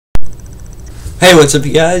Hey, what's up,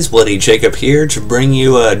 you guys? Bloody Jacob here to bring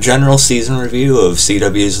you a general season review of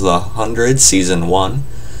CW's The 100 Season 1.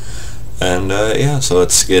 And, yeah, so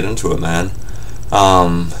let's get into it, man.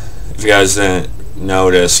 If you guys didn't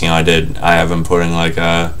notice, I have been putting,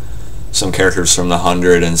 some characters from The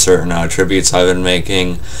 100 and certain, tributes I've been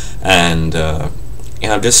making. And, I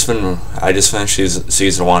just finished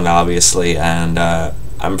Season 1, obviously, and,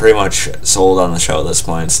 I'm pretty much sold on the show at this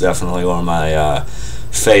point. It's definitely one of my,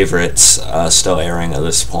 favorites still airing at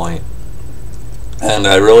this point, and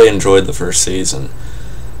I really enjoyed the first season,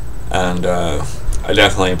 and I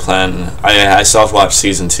definitely plan. I still have to watch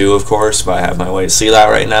season 2, of course, but I have my way to see that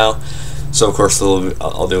right now. So of course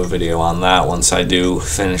I'll do a video on that once I do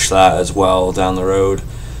finish that as well down the road,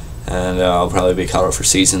 and I'll probably be caught up for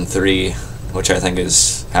season 3, which I think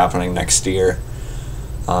is happening next year.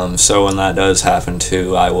 So when that does happen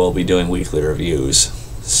too, I will be doing weekly reviews.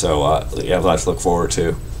 So, you have that to look forward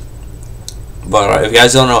to. But if you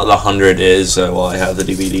guys don't know what The 100 is, well, I have the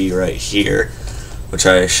DVD right here, which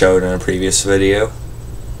I showed in a previous video.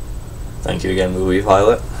 Thank you again, Movie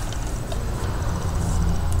Pilot.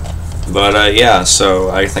 But, yeah,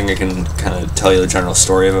 so I think I can kind of tell you the general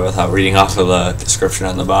story of it without reading off of the description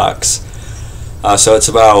on the box. So it's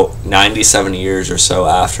about 97 years or so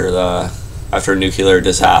after a nuclear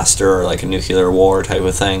disaster, or like a nuclear war type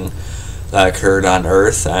of thing that occurred on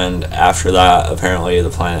Earth, and after that, apparently the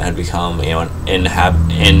planet had become,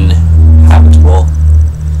 inhabitable.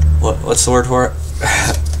 What's the word for it?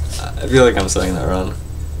 I feel like I'm saying that wrong.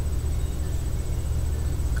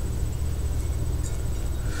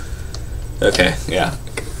 Okay, yeah.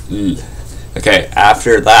 Okay,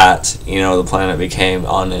 after that, the planet became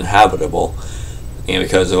uninhabitable,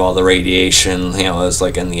 because of all the radiation, it was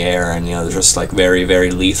like in the air, and there's just like very,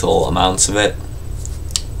 very lethal amounts of it.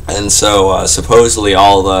 And so, supposedly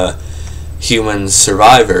all the human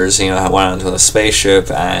survivors, went onto a spaceship,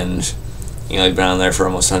 and, they've been on there for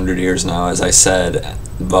almost 100 years now, as I said,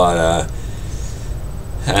 but,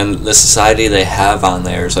 and the society they have on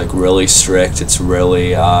there is, like, really strict. It's really,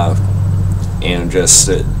 just,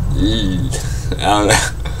 I don't know.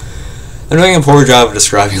 I'm doing a poor job of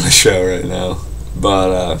describing the show right now,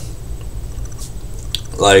 but,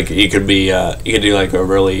 like, you could commit like a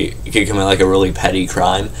really petty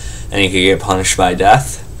crime, and you could get punished by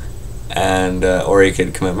death, and or you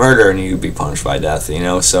could commit murder and you'd be punished by death.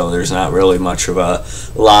 So there's not really much of a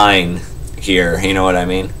line here. You know what I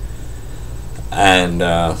mean? And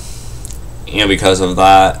because of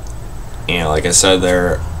that, like I said,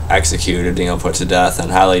 they're executed. Put to death,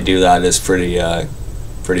 and how they do that is pretty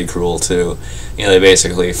cruel too. They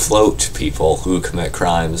basically float people who commit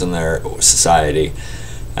crimes in their society.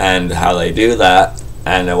 And how they do that,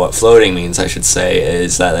 and what floating means, I should say,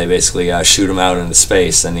 is that they basically shoot them out into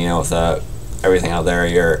space, and with everything out there,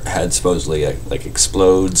 your head supposedly like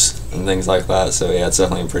explodes and things like that. So yeah, it's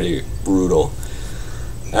definitely pretty brutal.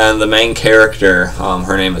 And the main character,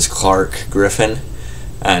 her name is Clarke Griffin,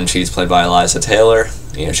 and she's played by Eliza Taylor.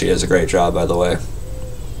 She does a great job, by the way.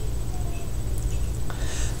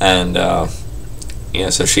 And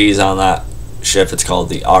so she's on that ship. It's called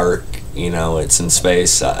the Ark. It's in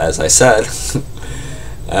space, as I said.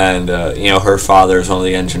 And, her father is one of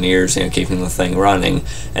the engineers, keeping the thing running.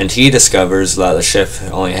 And he discovers that the ship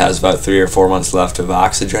only has about 3 or 4 months left of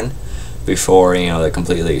oxygen before, it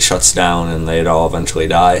completely shuts down and they'd all eventually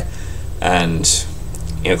die. And,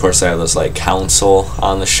 of course, they have this, like, council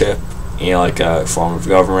on the ship, like a form of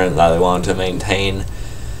government that they wanted to maintain.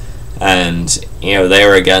 And, they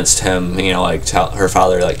were against him, her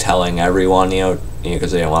father, like, telling everyone,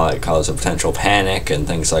 because they didn't want to cause a potential panic and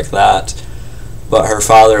things like that. But her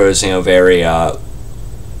father was, very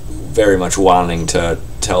much wanting to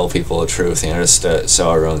tell people the truth, just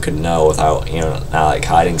so everyone could know without, not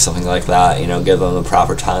hiding something like that. Give them the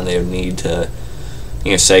proper time they would need to,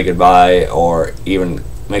 say goodbye, or even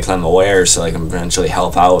make them aware so they can potentially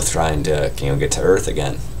help out with trying to, get to Earth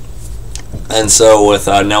again. And so with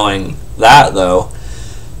knowing that, though,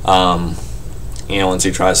 once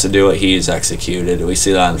he tries to do it, he's executed. We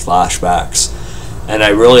see that in flashbacks. And I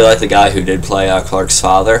really like the guy who did play Clark's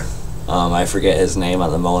father. I forget his name at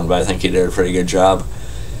the moment, but I think he did a pretty good job.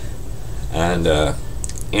 And,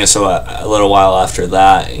 so a little while after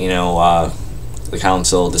that, the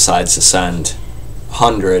council decides to send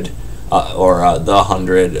 100, the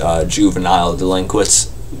 100 juvenile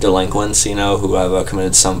delinquents, who have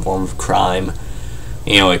committed some form of crime.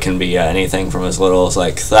 It can be anything from as little as,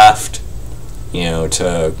 like, theft,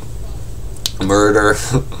 to murder.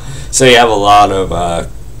 So you have a lot of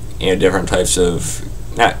different types of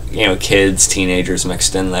kids, teenagers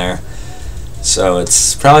mixed in there. So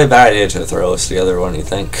it's probably a bad idea to throw us together, what do you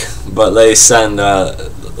think? But they send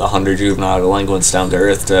the 100 juvenile delinquents down to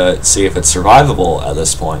Earth to see if it's survivable at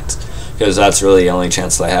this point, because that's really the only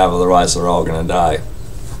chance they have, otherwise they're all going to die.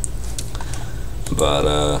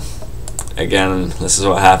 But again, this is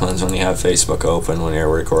what happens when you have Facebook open when you're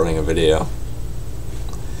recording a video.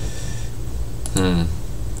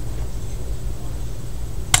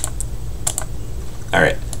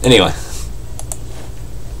 Alright, anyway.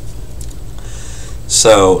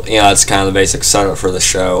 So, you know, that's kind of the basic setup for the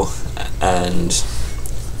show. And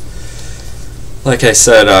like I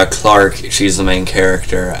said, Clarke, she's the main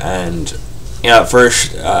character, and you know, at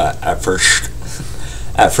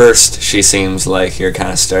first she seems like your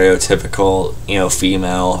kind of stereotypical, you know,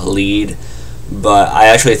 female lead, but I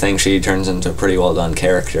actually think she turns into a pretty well done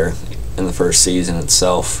character in the first season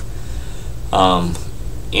itself.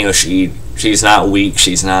 You know, she's not weak,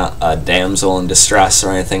 she's not a damsel in distress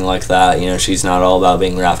or anything like that. You know, she's not all about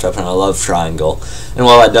being wrapped up in a love triangle. And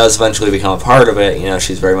while that does eventually become a part of it, you know,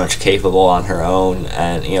 she's very much capable on her own,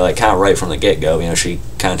 and you know, like kind of right from the get-go, you know, she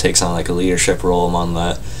kind of takes on like a leadership role among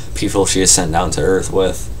the people she is sent down to Earth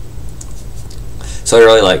with. So I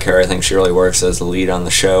really like her. I think she really works as the lead on the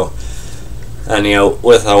show. And you know,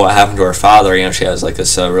 with what happened to her father, you know, she has like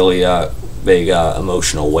this really big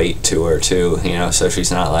emotional weight to her too. You know, so she's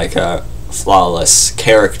not like a flawless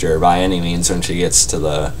character by any means when she gets to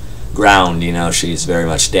the ground. You know, she's very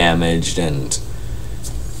much damaged, and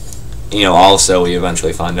you know, also we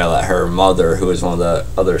eventually find out that her mother, who is one of the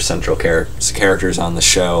other central characters on the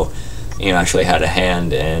show, you know, actually had a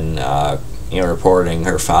hand in you know, reporting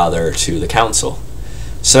her father to the council.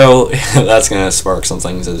 So that's going to spark some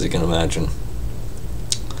things, as you can imagine.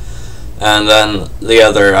 And then the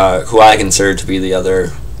other, who I consider to be the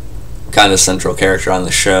other kind of central character on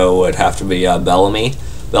the show, would have to be Bellamy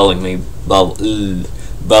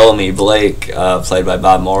Blake, played by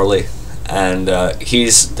Bob Morley. And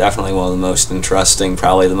he's definitely one of the most interesting,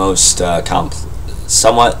 probably the most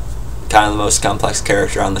somewhat kind of the most complex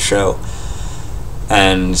character on the show.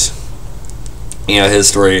 And you know, his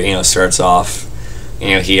story, you know, starts off, you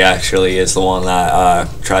know, he actually is the one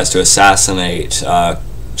that tries to assassinate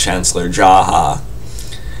Chancellor Jaha,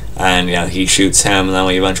 and you know, he shoots him, and then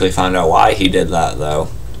we eventually find out why he did that, though.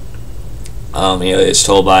 You know, it's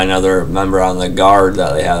told by another member on the guard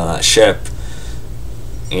that they had on that ship,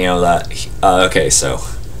 you know, that okay, so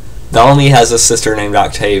Bellamy has a sister named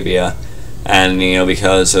Octavia, and you know,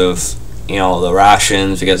 because of, you know, the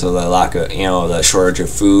rations, because of the lack of, you know, the shortage of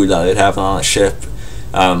food that they'd have on the ship,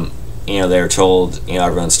 you know, they're told, you know,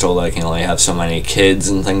 everyone's told they can only have so many kids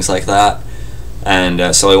and things like that.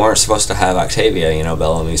 And so they weren't supposed to have Octavia, you know,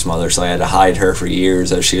 Bellamy's mother, so they had to hide her for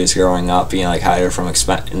years as she was growing up, you know, like hide her from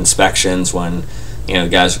inspections when, you know,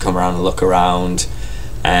 guys would come around and look around.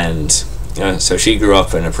 And you know, so she grew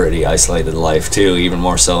up in a pretty isolated life too, even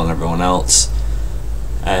more so than everyone else.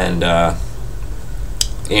 And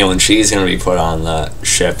you know, when she's going to be put on the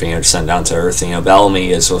ship, you know, sent down to Earth, you know, Bellamy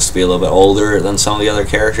is supposed to be a little bit older than some of the other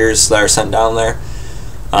characters that are sent down there.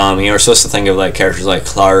 You know, we're supposed to think of like characters like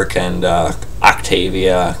Clarke and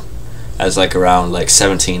Octavia as like around like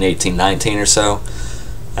 17, 18, 19 or so.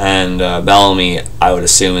 And Bellamy, I would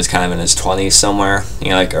assume, is kind of in his 20s somewhere,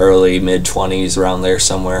 you know, like early, mid-20s, around there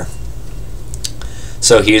somewhere.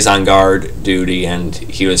 So he was on guard duty, and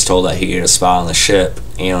he was told that he could get a spot on the ship,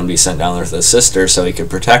 you know, and be sent down there with his sister so he could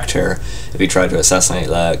protect her if he tried to assassinate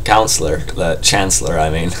the chancellor, I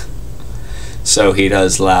mean. So he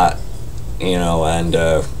does that, you know, and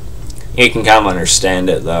you can kind of understand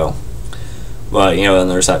it, though. But, you know, then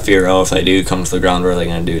there's that fear, oh, if they do come to the ground, what are they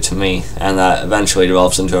going to do to me? And that eventually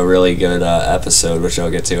develops into a really good episode, which I'll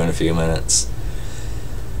get to in a few minutes.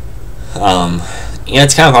 You know,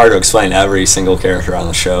 it's kind of hard to explain every single character on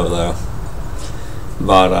the show, though.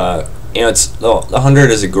 But, you know, it's the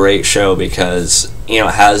 100 is a great show because, you know,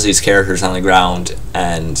 it has these characters on the ground,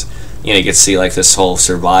 and, you know, you get to see, like, this whole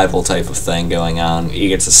survival type of thing going on. You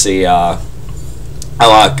get to see, I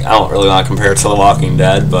don't really want to compare it to The Walking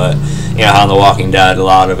Dead, but, you know, how in The Walking Dead, a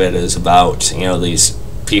lot of it is about, you know, these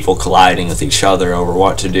people colliding with each other over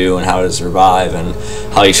what to do and how to survive and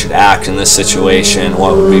how you should act in this situation,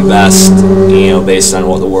 what would be best, you know, based on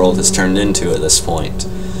what the world has turned into at this point.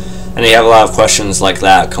 And you have a lot of questions like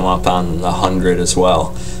that come up on the 100 as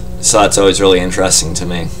well, so that's always really interesting to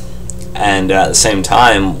me. And at the same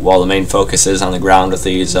time, while the main focus is on the ground with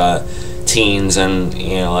these teens and,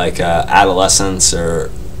 you know, like adolescents, or,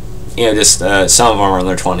 you know, just some of them are in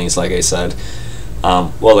their 20s, like I said.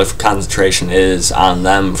 Well, the concentration is on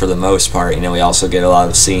them for the most part. You know, we also get a lot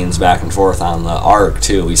of scenes back and forth on the arc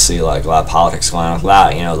too. We see like a lot of politics going on with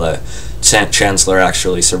that. You know, the Chancellor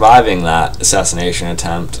actually surviving that assassination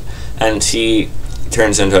attempt, and he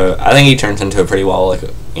turns into, I think he turns into a pretty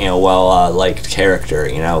liked character.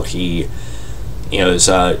 He is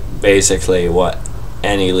basically what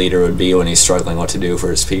any leader would be when he's struggling what to do for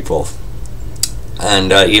his people.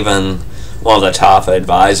 And even one of the top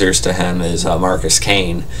advisors to him is Marcus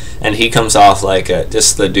Kane, and he comes off like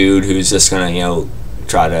just the dude who's just gonna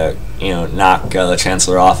try to knock the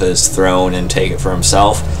Chancellor off his throne and take it for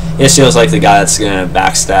himself. He just feels like the guy that's gonna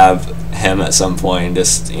backstab him at some point and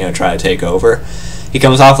just try to take over. He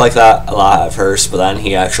comes off like that a lot at first, but then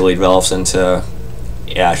he actually develops into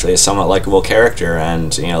actually a somewhat likable character,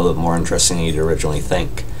 and a little more interesting than you'd originally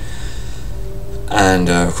think. And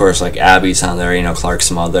of course, like Abby's on there,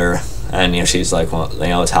 Clark's mother, and she's like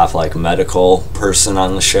top like medical person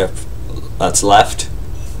on the ship that's left.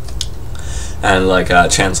 And like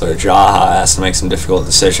Chancellor Jaha has to make some difficult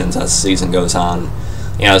decisions as the season goes on.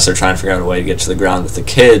 As they're trying to figure out a way to get to the ground with the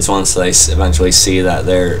kids once they eventually see that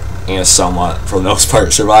they're somewhat, for the most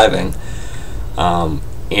part, surviving.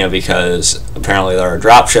 Because apparently there are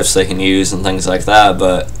drop ships they can use and things like that,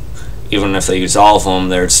 but even if they use all of them,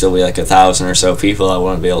 there'd still be like 1,000 or so people that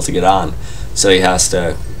wouldn't be able to get on. So he has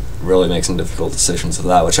to really make some difficult decisions with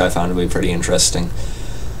that, which I found to be pretty interesting.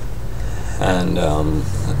 And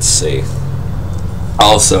let's see.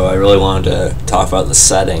 Also, I really wanted to talk about the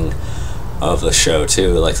setting of the show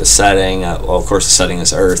too. Like the setting, well, of course the setting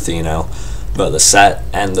is Earth, but the set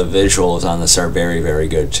and the visuals on this are very, very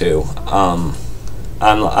good too.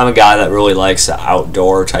 I'm a guy that really likes the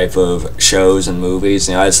outdoor type of shows and movies.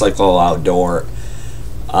 I just like the whole outdoor,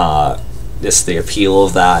 just the appeal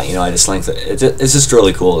of that. I just think that it's just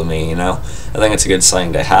really cool to me. I think it's a good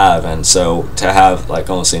thing to have, and so to have like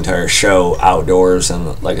almost the entire show outdoors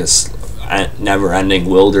and like this never-ending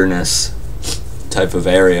wilderness type of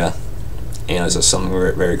area, is just something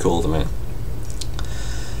very, very cool to me.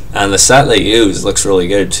 And the set they use looks really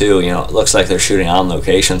good too. It looks like they're shooting on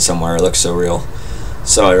location somewhere. It looks so real.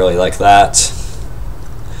 So I really like that.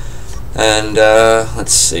 And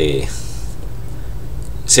let's see.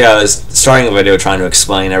 See, I was starting the video trying to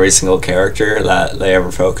explain every single character that they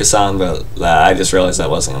ever focus on, but I just realized that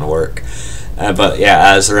wasn't going to work. But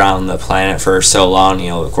yeah, as they're on the planet for so long,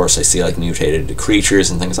 of course they see like mutated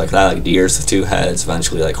creatures and things like that, like deers with 2 heads,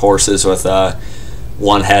 eventually like horses with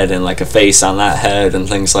 1 head and like a face on that head and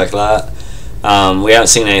things like that. We haven't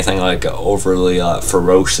seen anything like overly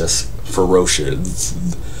ferocious.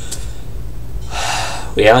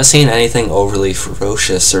 We haven't seen anything overly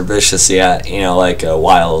ferocious or vicious yet, like a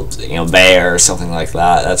wild, bear or something like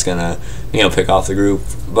that. That's gonna, pick off the group.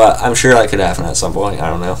 But I'm sure that could happen at some point. I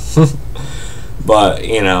don't know. But,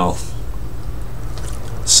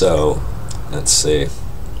 so, let's see.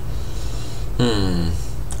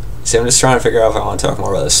 See, I'm just trying to figure out if I want to talk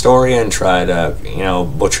more about the story and try to,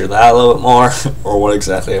 butcher that a little bit more, or what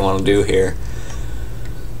exactly I want to do here.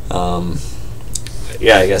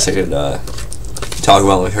 Yeah, I guess I could talk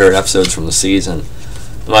about my favorite episodes from the season.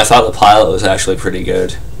 Well, I thought the pilot was actually pretty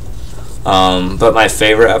good. But my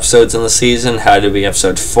favorite episodes in the season had to be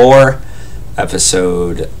episode 4,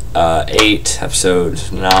 episode 8,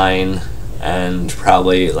 episode 9, and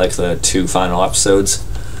probably like the 2 final episodes.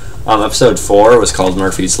 Episode 4 was called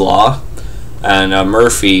Murphy's Law, and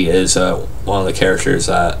Murphy is one of the characters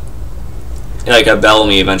that, like,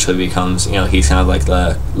 Bellamy eventually becomes, he's kind of like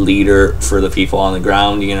the leader for the people on the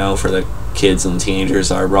ground, for the kids and teenagers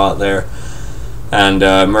that are brought there. And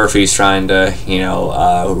Murphy's trying to,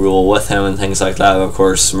 rule with him and things like that. But of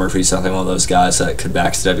course, Murphy's definitely one of those guys that could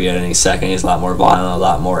backstab you at any second. He's a lot more violent, a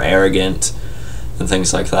lot more arrogant, and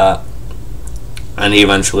things like that. And he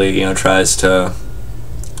eventually, tries to,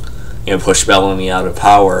 push Bellamy out of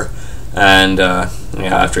power. And,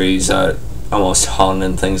 after he's almost hung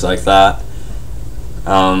and things like that.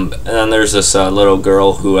 And then there's this little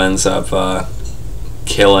girl who ends up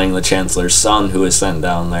killing the Chancellor's son, who is sent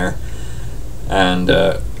down there. And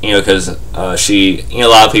because she, a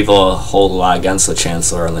lot of people hold a lot against the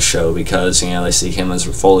Chancellor on the show because they see him as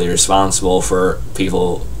fully responsible for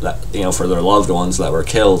people that, for their loved ones that were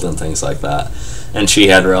killed and things like that. And she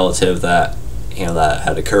had a relative that that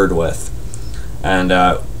had occurred with. And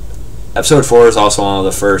episode 4 is also one of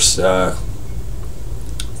the first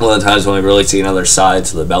one of the times when we really see another side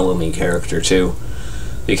to the Bellamy character too,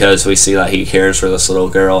 because we see that he cares for this little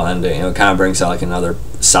girl, and it kind of brings out like another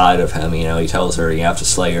side of him. He tells her you have to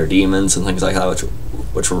slay your demons and things like that,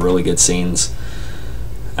 which were really good scenes.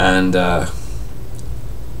 And the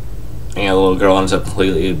little girl ends up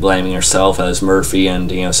completely blaming herself as Murphy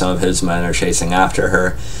and some of his men are chasing after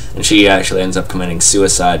her, and she actually ends up committing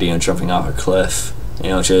suicide, jumping off a cliff,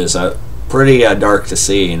 which is pretty dark to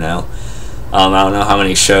see, I don't know how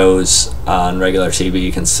many shows on regular TV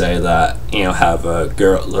you can say that, you know, have a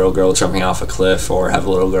little girl jumping off a cliff or have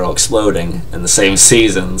a little girl exploding in the same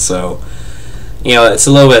season. So, you know, it's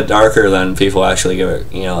a little bit darker than people actually give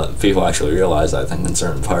it, you know, people actually realize, I think, in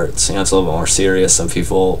certain parts. You know, it's a little bit more serious than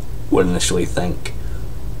people would initially think.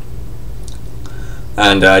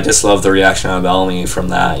 And I just love the reaction of Bellamy from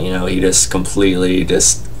that. You know, he just completely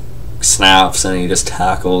just snaps and he just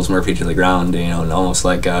tackles Murphy to the ground, you know, and almost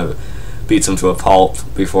like beats him to a pulp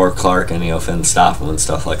before Clarke and, you know, Finn stop him and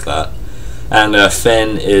stuff like that. And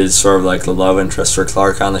Finn is sort of like the love interest for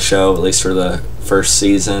Clarke on the show, at least for the first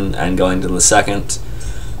season and going to the second.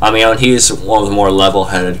 You know, and he's one of the more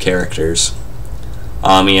level-headed characters.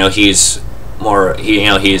 You know, he's more, you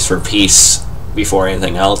know, he's for peace before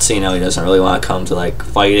anything else. You know, he doesn't really want to come to like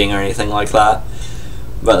fighting or anything like that.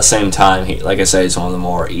 But at the same time, he, like I say, he's one of the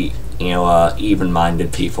more, you know,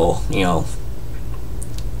 even-minded people. You know.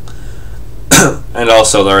 And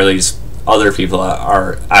also there are these other people that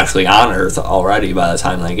are actually on Earth already by the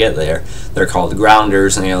time they get there. They're called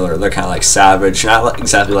grounders, and, you know, they're kind of like savage, not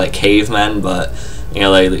exactly like cavemen, but, you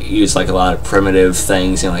know, they use like a lot of primitive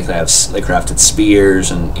things. You know, like they crafted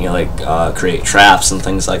spears and, you know, like create traps and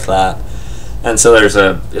things like that. And so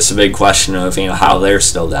it's a big question of, you know, how they're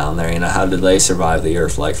still down there. You know, how did they survive the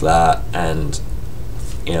Earth like that? And,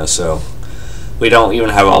 you know, so we don't even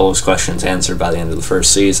have all those questions answered by the end of the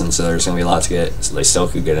first season, so there's going to be a lot they still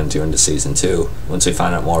could get into season 2 once we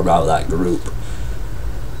find out more about that group.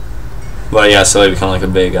 But yeah, so they become like a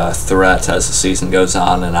big threat as the season goes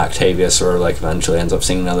on, and Octavia sort of like eventually ends up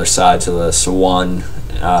seeing another side to this one,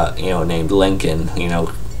 you know, named Lincoln. You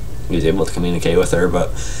know, he's able to communicate with her, but,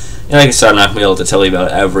 you know, like I said, I'm not going to be able to tell you about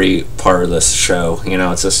every part of this show. You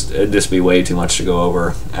know, it'd just be way too much to go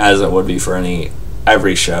over, as it would be for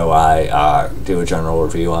every show I do a general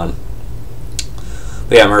review on.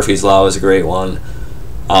 But yeah, Murphy's Law was a great one.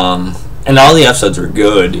 And all the episodes were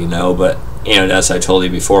good, you know, but, you know, as I told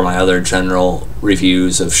you before, my other general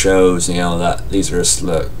reviews of shows, you know, that these are just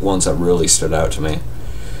the ones that really stood out to me.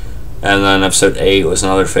 And then episode 8 was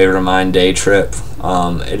another favorite of mine, Day Trip.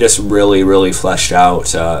 It just really, really fleshed out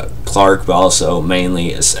Clarke, but also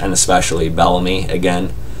mainly and especially Bellamy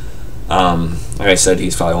again. Like I said,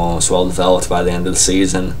 he's probably almost well developed by the end of the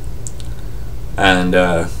season. And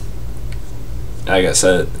like I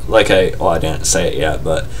said, I didn't say it yet,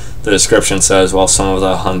 but the description says, while some of the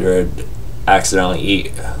 100 accidentally eat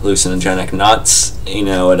hallucinogenic nuts, you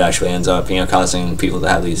know, it actually ends up, you know, causing people to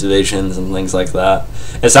have these visions and things like that.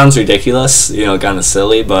 It sounds ridiculous, you know, kind of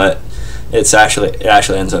silly, but it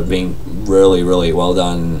actually ends up being really, really well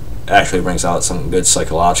done. It actually brings out some good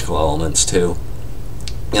psychological elements too.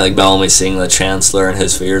 You know, like Bellamy seeing the Chancellor and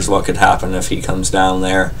his fears what could happen if he comes down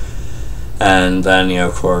there. And then, you know,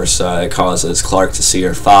 of course, it causes Clarke to see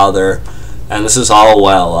her father. And this is all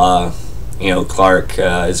well, you know, Clarke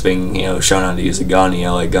is being, you know, shown how to use a gun, you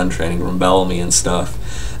know, like gun training from Bellamy and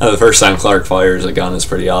stuff. And the first time Clarke fires a gun is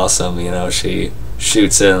pretty awesome, you know, she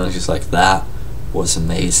shoots it and she's like, that was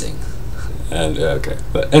amazing. And, okay,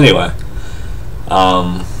 but anyway.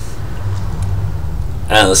 And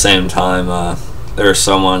at the same time, there's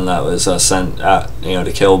someone that was sent out, you know,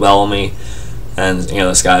 to kill Bellamy, and, you know,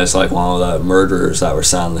 this guy is like one of the murderers that were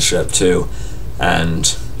sent on the ship too.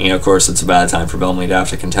 And, you know, of course, it's a bad time for Bellamy to have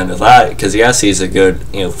to contend with that, because yes, he's a good,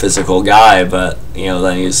 you know, physical guy, but, you know,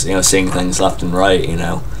 then he's, you know, seeing things left and right, you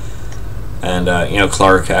know. And you know,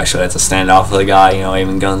 Clarke actually had to stand off with the guy, you know,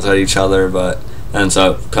 aiming guns at each other, but it ends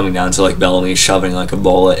up coming down to like Bellamy shoving like a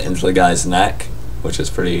bullet into the guy's neck, which is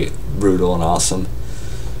pretty brutal and awesome.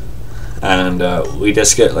 And we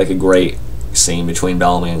just get like a great scene between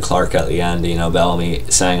Bellamy and Clarke at the end. You know, Bellamy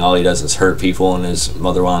saying all he does is hurt people and his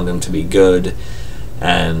mother wanted him to be good,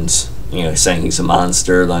 and, you know, saying he's a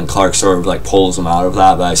monster. Then Clarke sort of like pulls him out of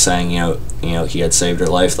that by saying, you know, he had saved her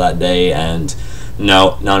life that day, and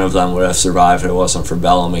no, none of them would have survived if it wasn't for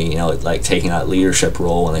Bellamy, you know, like taking that leadership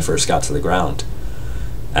role when they first got to the ground.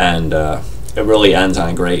 And it really ends on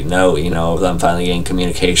a great note, you know, of them finally getting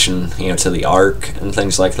communication, you know, to the Ark and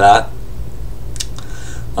things like that.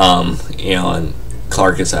 You know, and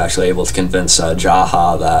Clarke is actually able to convince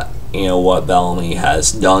Jaha that, you know, what Bellamy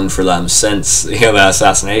has done for them since, you know, the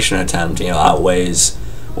assassination attempt, you know, outweighs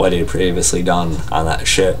what he had previously done on that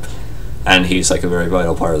ship, and he's like a very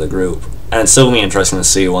vital part of the group. And it's still going to be interesting to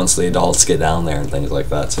see once the adults get down there and things like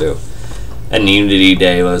that too. And Unity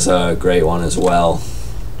Day was a great one as well.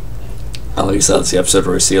 Like you said, it's the episode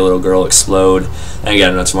where we see a little girl explode, and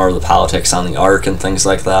again, it's more of the politics on the Ark and things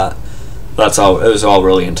like that. That's all. It was all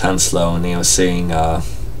really intense though, and, you know, seeing, you know,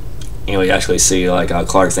 you actually see like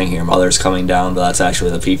Clarke thinking her mother's coming down, but that's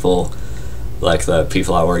actually the people, like the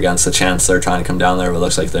people that were against the Chancellor trying to come down there, but it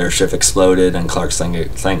looks like their ship exploded, and Clarke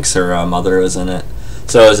thinks her mother was in it.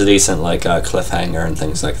 So it was a decent like cliffhanger and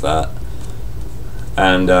things like that.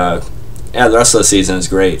 And yeah, the rest of the season is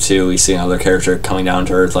great too. We see another character coming down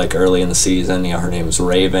to Earth like early in the season. You know, her name is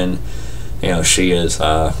Raven. You know, she is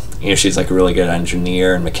she's like a really good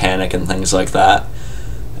engineer and mechanic and things like that.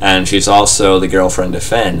 And she's also the girlfriend of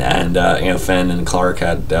Finn, and Finn and Clarke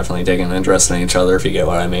had definitely taken an interest in each other, if you get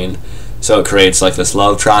what I mean. So it creates like this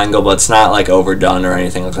love triangle, but it's not like overdone or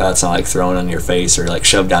anything like that. It's not like thrown in your face or like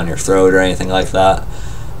shoved down your throat or anything like that.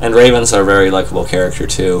 And Raven's a very likable character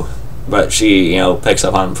too, but she picks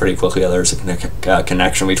up on pretty quickly that there's a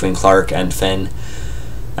connection between Clarke and Finn,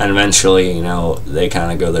 and eventually they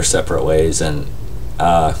kind of go their separate ways. And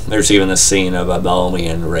there's even this scene of Bellamy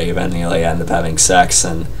and Raven. They end up having sex,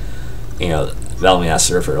 and Bellamy asked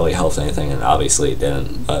her if it really helped anything, and obviously it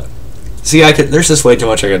didn't. But see, there's just way too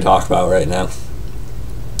much I could talk about right now.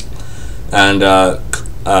 And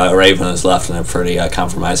Raven is left in a pretty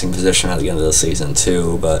compromising position at the end of the season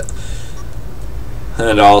too.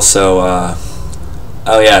 And also,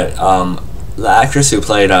 the actress who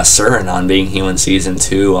played Surin on Being Human Season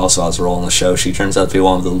 2 also has a role in the show. She turns out to be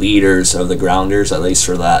one of the leaders of the Grounders, at least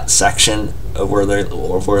for that section of where they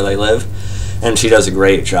live. And she does a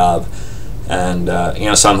great job. And,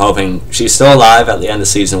 so I'm hoping she's still alive at the end of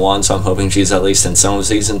Season 1, so I'm hoping she's at least in some of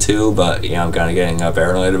Season 2, but, I'm kind of getting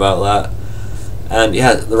paranoid about that. And,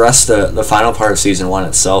 yeah, the final part of Season 1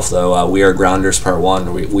 itself, though, We Are Grounders Part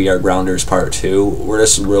 1, We Are Grounders Part 2, were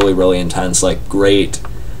just really, really intense, like, great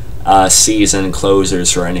season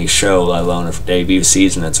closers for any show, let alone a debut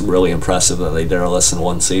season. It's really impressive that they did all this in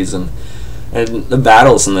one season. And the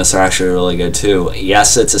battles in this are actually really good too.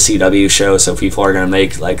 Yes, it's a CW show, so people are going to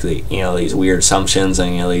make like these weird assumptions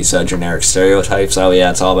and these generic stereotypes. Oh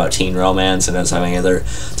yeah, it's all about teen romance and doesn't have any other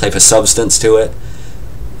type of substance to it,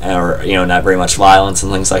 or not very much violence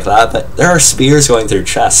and things like that. But there are spears going through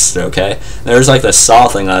chests. Okay, there's like this saw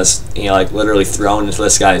thing that was like literally thrown into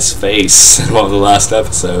this guy's face in one of the last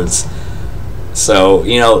episodes. So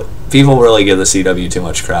people really give the CW too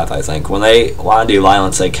much crap. I think when they want to do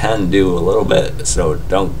violence, they can do a little bit. So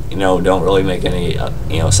don't really make any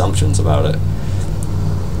assumptions about it.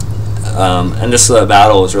 And just the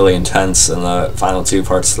battle was really intense in the final 2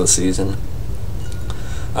 parts of the season.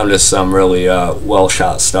 Just some really well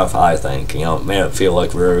shot stuff. I think it made it feel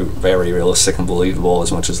like very, very realistic and believable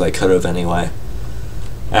as much as they could have anyway.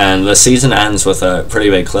 And the season ends with a pretty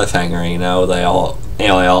big cliffhanger. They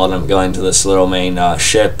all end up going to this little main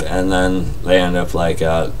ship, and then they end up like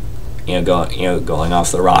going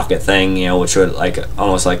off the rocket thing, which would like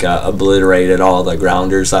almost like obliterated all the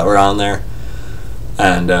Grounders that were on there.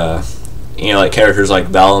 And like characters like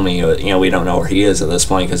Bellamy, we don't know where he is at this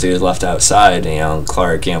point because he was left outside. And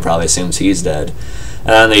Clarke, probably assumes he's dead. And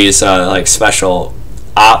then these like special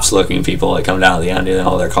ops looking people that come down at the end.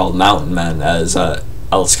 They're called Mountain Men, as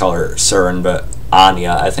let's call her Surin, but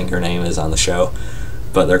Anya, I think her name is on the show.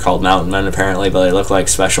 But they're called Mountain Men apparently, but they look like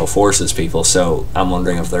special forces people, so I'm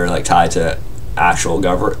wondering if they're like tied to the actual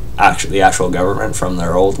government from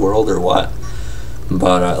their old world or what.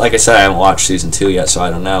 But like I said, I haven't watched Season 2 yet, so I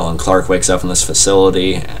don't know. And Clarke wakes up in this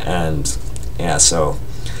facility, and yeah, so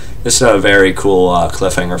this is a very cool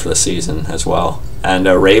cliffhanger for the season as well. And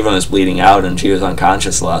Raven was bleeding out, and she was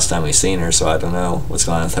unconscious the last time we seen her, so I don't know what's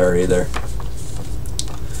going on with her either.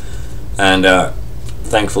 And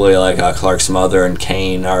thankfully, like Clarke's mother and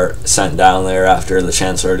Kane are sent down there after the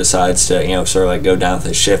Chancellor decides to, sort of like go down with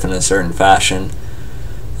his ship in a certain fashion.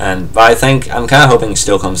 But I think I'm kind of hoping he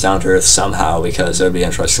still comes down to Earth somehow, because it would be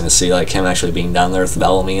interesting to see like him actually being down there with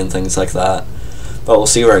Bellamy and things like that. But we'll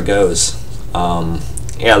see where it goes.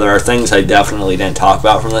 Yeah, there are things I definitely didn't talk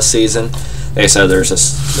about from this season. Like I said, there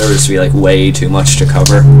was to be like way too much to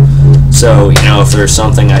cover. So if there's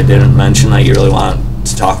something I didn't mention that you really want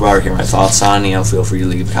to talk about or hear my thoughts on, feel free to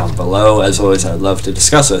leave a comment below. As always, I'd love to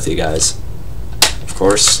discuss it with you guys, of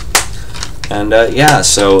course. And yeah,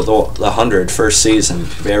 so the 100 first season,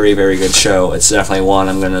 very, very good show. It's definitely one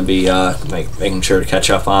I'm going to be making sure to catch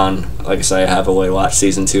up on. Like I said, I have a way to watch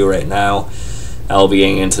Season 2 right now. I'll be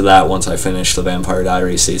getting into that once I finish the Vampire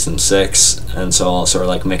Diaries Season 6, and so I'll sort of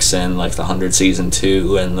like mix in like the 100 Season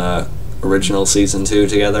 2 and the original Season 2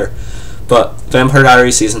 together. But Vampire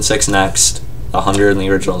Diaries Season 6 next, the 100 and the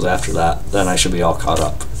originals after that, then I should be all caught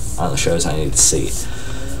up on the shows I need to see.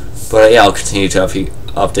 But yeah, I'll continue to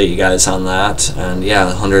update you guys on that. And yeah,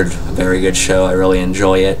 the 100, very good show. I really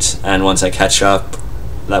enjoy it. And once I catch up,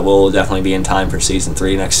 that will definitely be in time for Season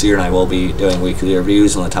 3 next year, and I will be doing weekly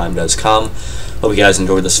reviews when the time does come. Hope you guys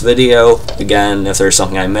enjoyed this video. Again, if there's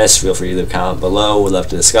something I missed, feel free to leave a comment below. Would love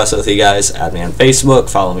to discuss it with you guys. Add me on Facebook,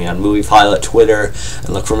 follow me on Movie Pilot, Twitter, and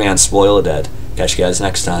look for me on Spoil Dead. Catch you guys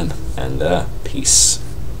next time, and peace.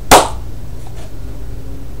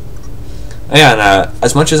 Yeah, and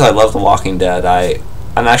as much as I love The Walking Dead,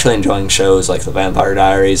 I'm actually enjoying shows like The Vampire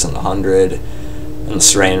Diaries and The 100 and The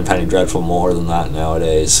Strain and Penny Dreadful more than that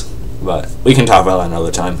nowadays. But we can talk about that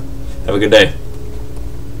another time. Have a good day.